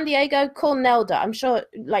in San Diego, call Nelda. I'm sure,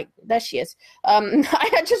 there she is.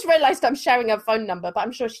 I just realized I'm sharing her phone number, but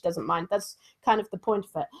I'm sure she doesn't mind. That's kind of the point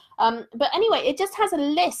of it. But anyway, it just has a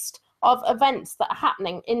list of events that are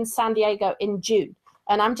happening in San Diego in June.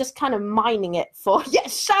 And I'm just kind of mining it for,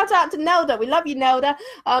 shout out to Nelda. We love you, Nelda.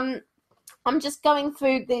 I'm just going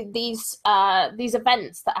through these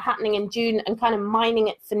events that are happening in June and kind of mining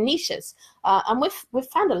it for niches, and we've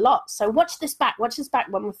found a lot. So watch this back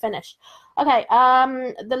when we're finished. Okay,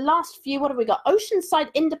 the last few. What have we got?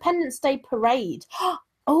 Oceanside Independence Day Parade.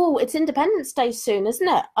 Oh, it's Independence Day soon, isn't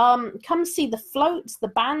it? Come see the floats, the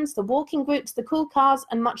bands, the walking groups, the cool cars,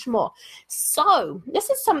 and much more. So this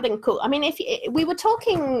is something cool. I mean, we were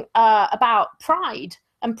talking about Pride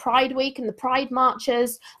and Pride Week and the Pride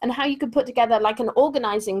marches and how you could put together like an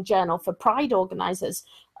organizing journal for Pride organizers.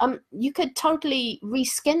 You could totally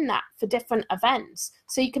reskin that for different events.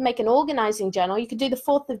 So you can make an organizing journal. You could do the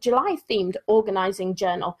 4th of July themed organizing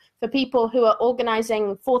journal for people who are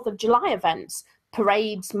organizing 4th of July events,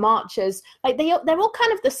 parades, marches. Like they're all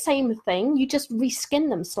kind of the same thing. You just reskin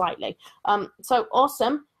them slightly. So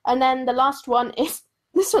awesome. And then the last one is,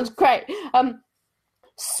 this one's great.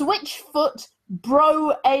 Switchfoot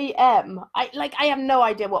Bro AM. I have no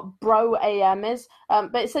idea what Bro AM is,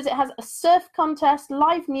 but it says it has a surf contest,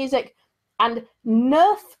 live music, and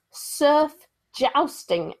Nerf surf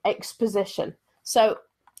jousting exposition. So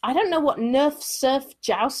I don't know what Nerf surf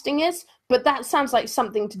jousting is, but that sounds like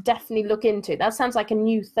something to definitely look into. That sounds like a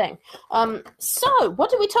new thing. So what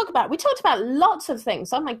did we talk about? We talked about lots of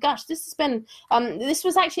things. Oh my gosh, this has been, this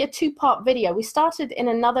was actually a 2-part video. We started in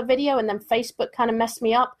another video and then Facebook kind of messed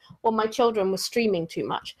me up, or my children were streaming too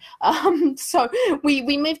much. So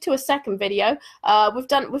we moved to a second video. We've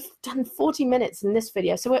done 40 minutes in this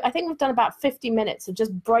video. So I think we've done about 50 minutes of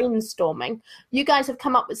just brainstorming. You guys have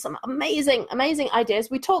come up with some amazing, amazing ideas.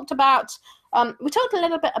 We talked a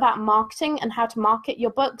little bit about marketing and how to market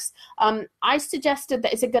your books. I suggested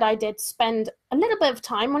that it's a good idea to spend a little bit of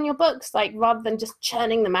time on your books, like rather than just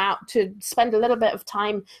churning them out, to spend a little bit of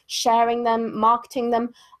time sharing them, marketing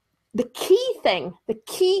them. The key thing, the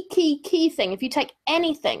key thing, if you take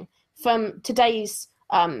anything from today's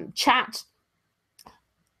chat,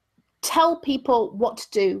 tell people what to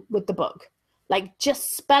do with the book. Like,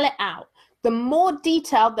 just spell it out. The more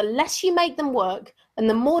detail, the less you make them work, and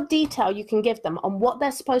the more detail you can give them on what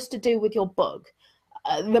they're supposed to do with your book,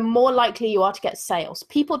 the more likely you are to get sales.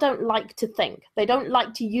 People don't like to think. They don't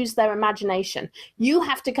like to use their imagination. You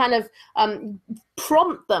have to kind of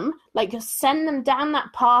prompt them, like send them down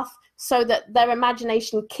that path so that their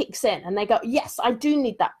imagination kicks in and they go, yes, I do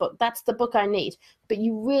need that book. That's the book I need. But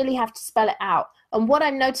you really have to spell it out. And what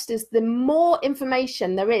I've noticed is the more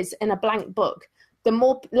information there is in a blank book, the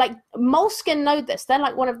more, like Moleskine know this. They're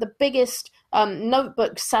like one of the biggest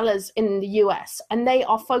notebook sellers in the US, and they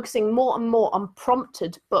are focusing more and more on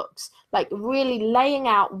prompted books, like really laying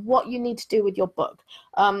out what you need to do with your book.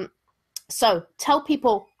 So tell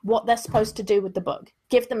people what they're supposed to do with the book.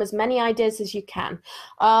 Give them as many ideas as you can.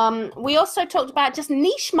 We also talked about just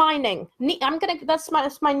niche mining.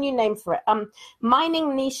 That's my new name for it.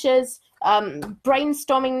 Mining niches,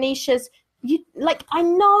 brainstorming niches. I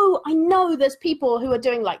know there's people who are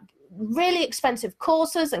doing like really expensive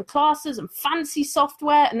courses and classes and fancy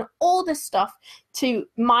software and all this stuff to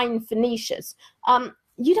mine for niches.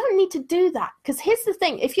 You don't need to do that, because here's the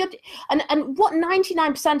thing: if you're and what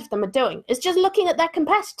 99% of them are doing is just looking at their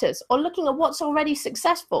competitors or looking at what's already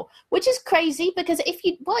successful, which is crazy. Because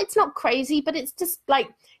it's not crazy, but it's just like,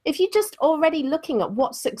 if you're just already looking at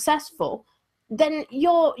what's successful, then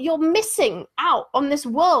you're missing out on this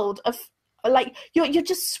world of, like, you're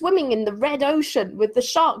just swimming in the red ocean with the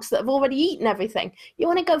sharks that have already eaten everything. You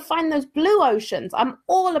want to go find those blue oceans. I'm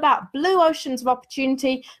all about blue oceans of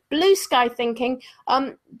opportunity, blue sky thinking.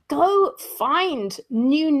 Go find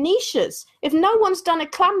new niches. If no one's done a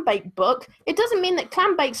clam bake book, it doesn't mean that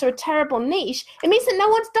clam bakes are a terrible niche. It means that no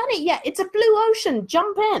one's done it yet. It's a blue ocean.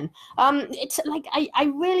 Jump in. It's like, I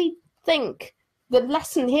really think the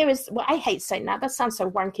lesson here is, well, I hate saying that. That sounds so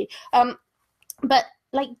wanky. But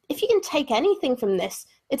like, if you can take anything from this,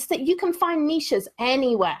 it's that you can find niches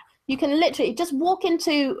anywhere. You can literally just walk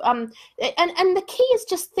into, and the key is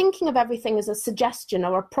just thinking of everything as a suggestion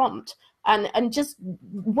or a prompt, and just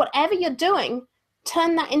whatever you're doing,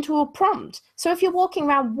 turn that into a prompt. So if you're walking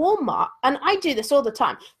around Walmart, and I do this all the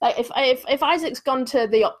time, like if Isaac's gone to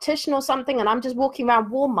the optician or something and I'm just walking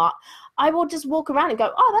around Walmart, I will just walk around and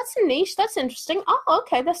go, oh, that's a niche, that's interesting. Oh,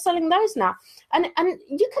 okay, they're selling those now. And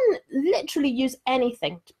you can literally use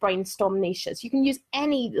anything to brainstorm niches. You can use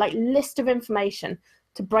any like list of information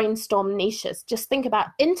to brainstorm niches. Just think about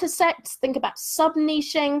intersects, think about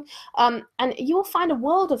sub-niching, and you will find a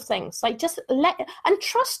world of things. Like just and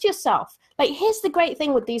trust yourself. Like here's the great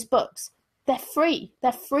thing with these books. They're free.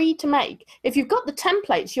 They're free to make. If you've got the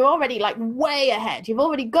templates, you're already like way ahead. You've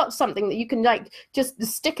already got something that you can like just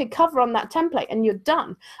stick a cover on that template and you're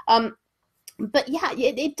done. But yeah,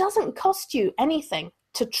 it doesn't cost you anything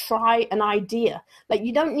to try an idea. Like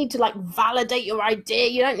you don't need to like validate your idea.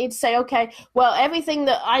 You don't need to say, okay, well, everything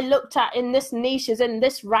that I looked at in this niche is in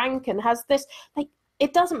this rank and has this. Like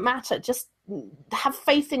it doesn't matter. Just have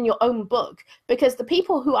faith in your own book, because the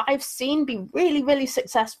people who I've seen be really, really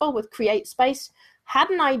successful with CreateSpace had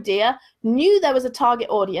an idea, knew there was a target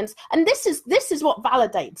audience, and this is what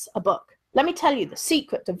validates a book. Let me tell you the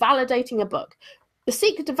secret to validating a book. The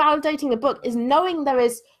secret to validating a book is knowing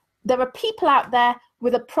there are people out there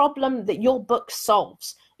with a problem that your book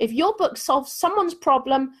solves. If your book solves someone's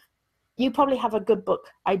problem, you probably have a good book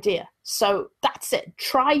idea. So that's it.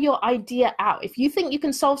 Try your idea out. If you think you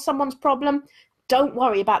can solve someone's problem, don't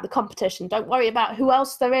worry about the competition. Don't worry about who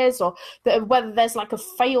else there is, or whether there's like a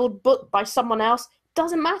failed book by someone else.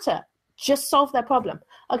 Doesn't matter. Just solve their problem.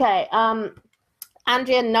 Okay.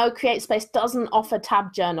 Andrea, no, CreateSpace doesn't offer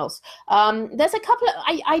tab journals. There's a couple of,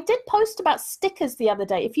 I did post about stickers the other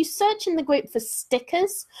day. If you search in the group for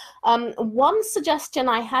stickers, one suggestion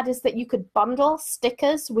I had is that you could bundle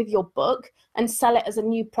stickers with your book and sell it as a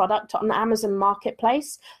new product on Amazon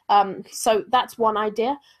Marketplace. So that's one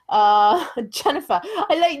idea. Jennifer,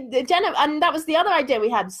 Jennifer, and that was the other idea we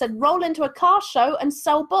had. Said roll into a car show and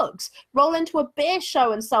sell books. Roll into a beer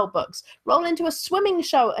show and sell books. Roll into a swimming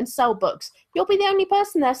show and sell books. You'll be the only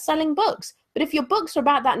person there selling books. But if your books are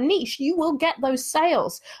about that niche, you will get those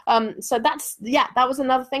sales. So that was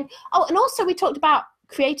another thing. Oh, and also we talked about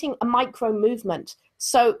creating a micro movement.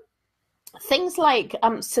 So things like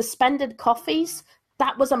suspended coffees,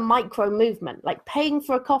 that was a micro movement, like paying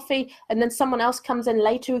for a coffee and then someone else comes in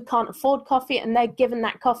later who can't afford coffee and they're given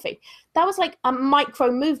that coffee. That was like a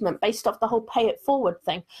micro movement based off the whole pay it forward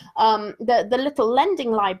thing. The little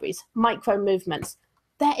lending libraries, micro movements.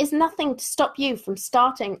 There is nothing to stop you from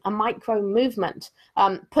starting a micro movement.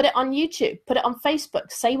 Put it on YouTube, put it on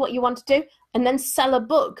Facebook, say what you want to do, and then sell a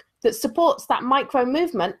book that supports that micro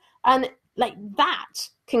movement. And like that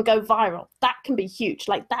can go viral. That can be huge.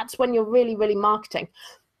 Like that's when you're really, really marketing.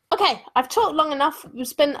 Okay, I've talked long enough.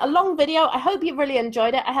 It's been a long video. I hope you really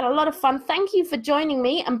enjoyed it. I had a lot of fun. Thank you for joining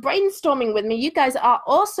me and brainstorming with me. You guys are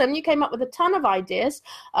awesome. You came up with a ton of ideas.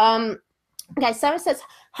 Okay, Sarah says,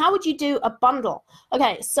 how would you do a bundle?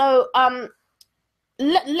 Okay, so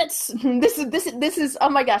let's this is oh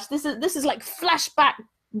my gosh, this is like flashback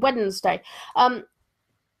Wednesday.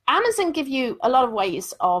 Amazon give you a lot of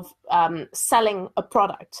ways of selling a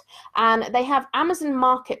product, and they have Amazon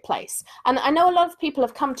Marketplace. And I know a lot of people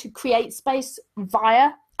have come to CreateSpace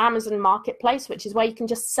via Amazon Marketplace, which is where you can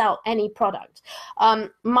just sell any product.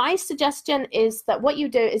 My suggestion is that what you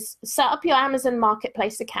do is set up your Amazon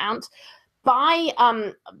Marketplace account, buy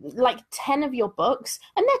like 10 of your books,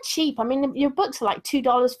 and they're cheap. I mean, your books are like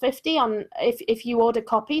 $2.50 on if you order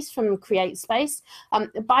copies from CreateSpace.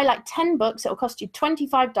 Buy like 10 books. It'll cost you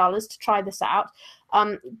 $25 to try this out.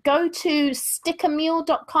 Go to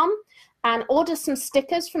stickermule.com and order some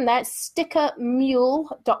stickers from there.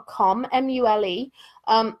 Stickermule.com, M-U-L-E.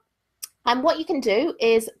 And what you can do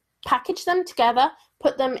is package them together,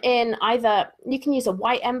 put them in either, you can use a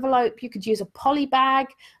white envelope, you could use a poly bag.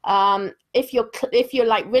 If you're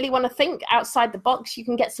like really want to think outside the box, you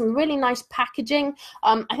can get some really nice packaging.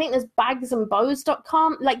 I think there's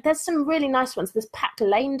bagsandbows.com. Like there's some really nice ones. There's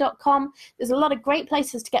packlane.com. There's a lot of great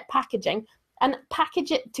places to get packaging, and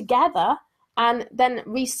package it together and then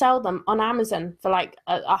resell them on Amazon for like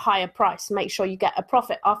a higher price. Make sure you get a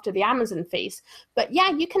profit after the Amazon fees. But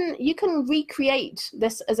yeah, you can recreate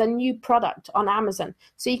this as a new product on Amazon.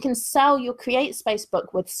 So you can sell your CreateSpace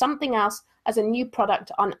book with something else as a new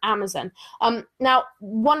product on Amazon. Now,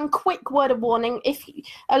 one quick word of warning: if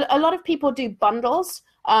a lot of people do bundles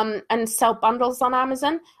and sell bundles on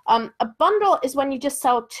Amazon. A bundle is when you just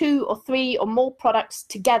sell 2 or 3 or more products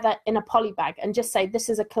together in a poly bag and just say this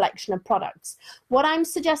is a collection of products. What I'm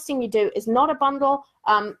suggesting you do is not a bundle,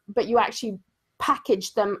 but you actually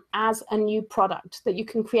package them as a new product, that you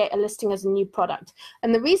can create a listing as a new product.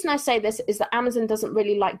 And the reason I say this is that Amazon doesn't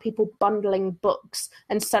really like people bundling books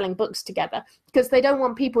and selling books together, because they don't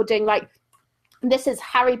want people doing like, this is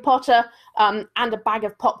Harry Potter and a bag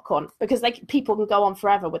of popcorn, because people can go on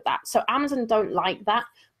forever with that. So Amazon don't like that,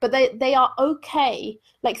 but they are okay.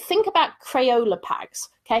 Like, think about Crayola packs,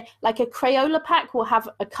 okay? Like a Crayola pack will have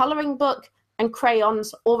a coloring book and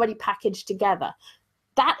crayons already packaged together.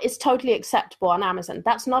 That is totally acceptable on Amazon.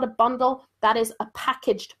 That's not a bundle. That is a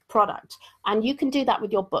packaged product. And you can do that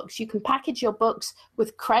with your books. You can package your books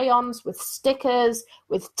with crayons, with stickers,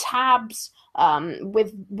 with tabs,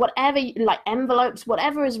 with whatever, like envelopes,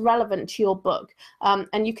 whatever is relevant to your book.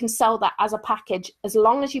 And you can sell that as a package, as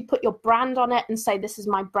long as you put your brand on it and say, this is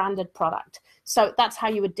my branded product. So that's how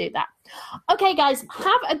you would do that. Okay, guys,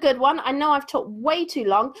 have a good one. I know I've talked way too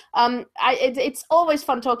long. It's always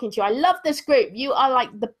fun talking to you. I love this group. You are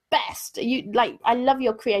like the best. I love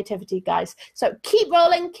your creativity, guys. So keep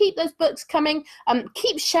rolling, keep those books coming,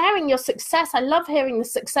 keep sharing your success. I love hearing the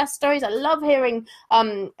success stories. I love hearing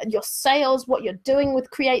your sales, what you're doing with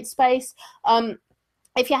CreateSpace.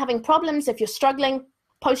 If you're having problems, if you're struggling,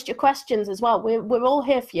 post your questions as well. We're all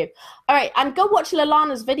here for you. All right, and go watch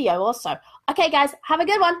Lalana's video also. Okay, guys, have a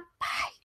good one. Bye.